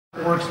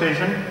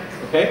workstation.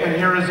 Okay. And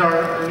here is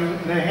our new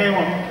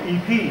Nehalem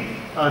EP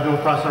dual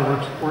processor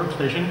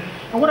workstation.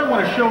 And what I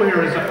want to show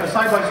here is a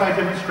side-by-side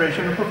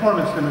demonstration, a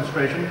performance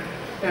demonstration.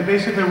 And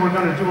basically we're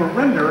going to do a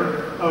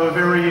render of a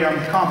very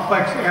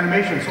complex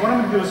animation. So what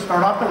I'm going to do is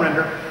start off the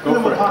render, and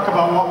then we'll talk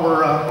about what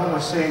we're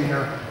seeing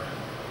here.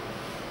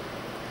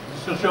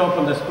 This will show up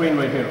on the screen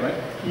right here, right?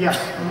 Yes.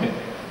 Okay.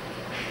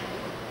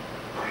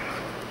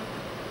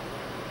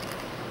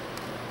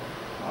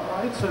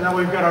 Alright, so now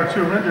we've got our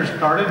two renders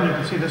started, and you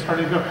can see this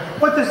starting to go.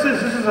 What this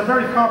is a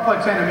very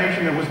complex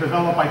animation that was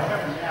developed by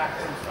Kevin Mack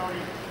from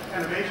Sony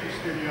Animation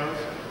Studios.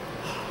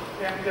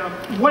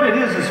 And what it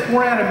is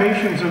 4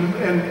 animations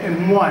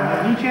in one,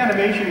 and each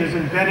animation is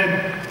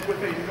embedded with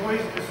a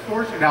noise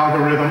distortion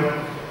algorithm,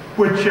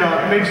 which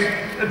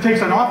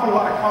takes an awful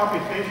lot of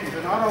computation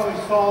to not only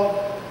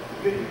solve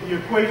the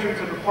equations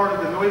that are part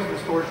of the noise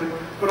distortion,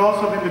 but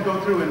also then to go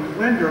through and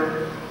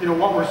render,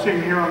 what we're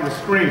seeing here on the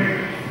screen.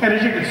 And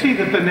as you can see,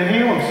 that the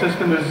Nehalem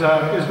system is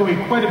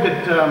going quite a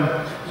bit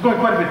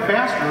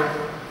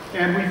faster.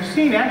 And we've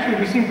seen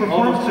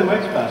performance almost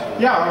 2x faster.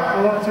 Yeah,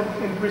 performance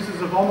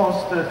increases of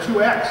almost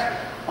 2x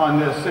on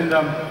this, and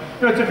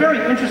it's a very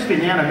interesting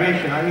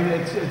animation. I mean,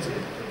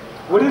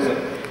 what is it?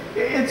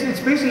 It's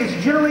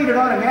basically generated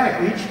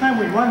automatically. Each time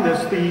we run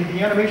this,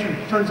 the animation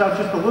turns out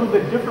just a little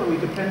bit differently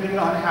depending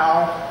on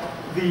how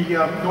the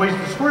noise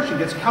distortion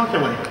gets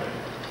calculated.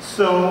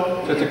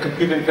 So it's a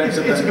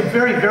compute-intensive. It's a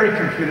very, very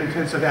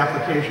compute-intensive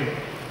application,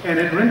 and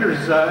it renders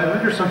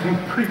something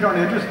pretty darn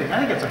interesting. I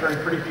think it's a very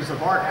pretty piece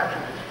of art,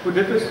 actually. Who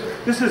did this?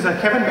 This is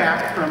Kevin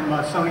Mack from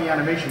Sony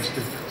Animation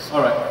Studios.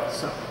 All right.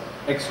 So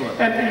excellent.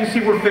 And you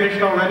see we're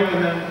finished already,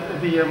 and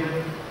the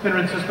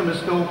Penryn system is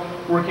still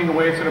working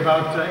away. It's at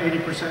about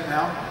 80%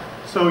 now.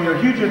 So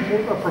huge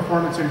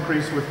performance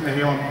increase with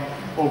Nehalem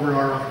over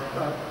our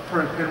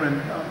current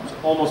Penryn.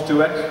 Almost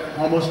 2x?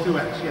 Almost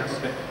 2x, yes.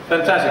 Okay.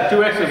 Fantastic.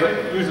 2x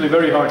is usually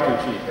very hard to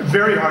achieve.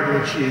 Very hard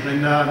to achieve,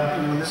 and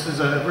this is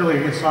a really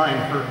good sign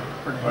for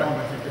Nehalem. Right.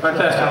 I think.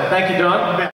 Fantastic. Thank you, Don.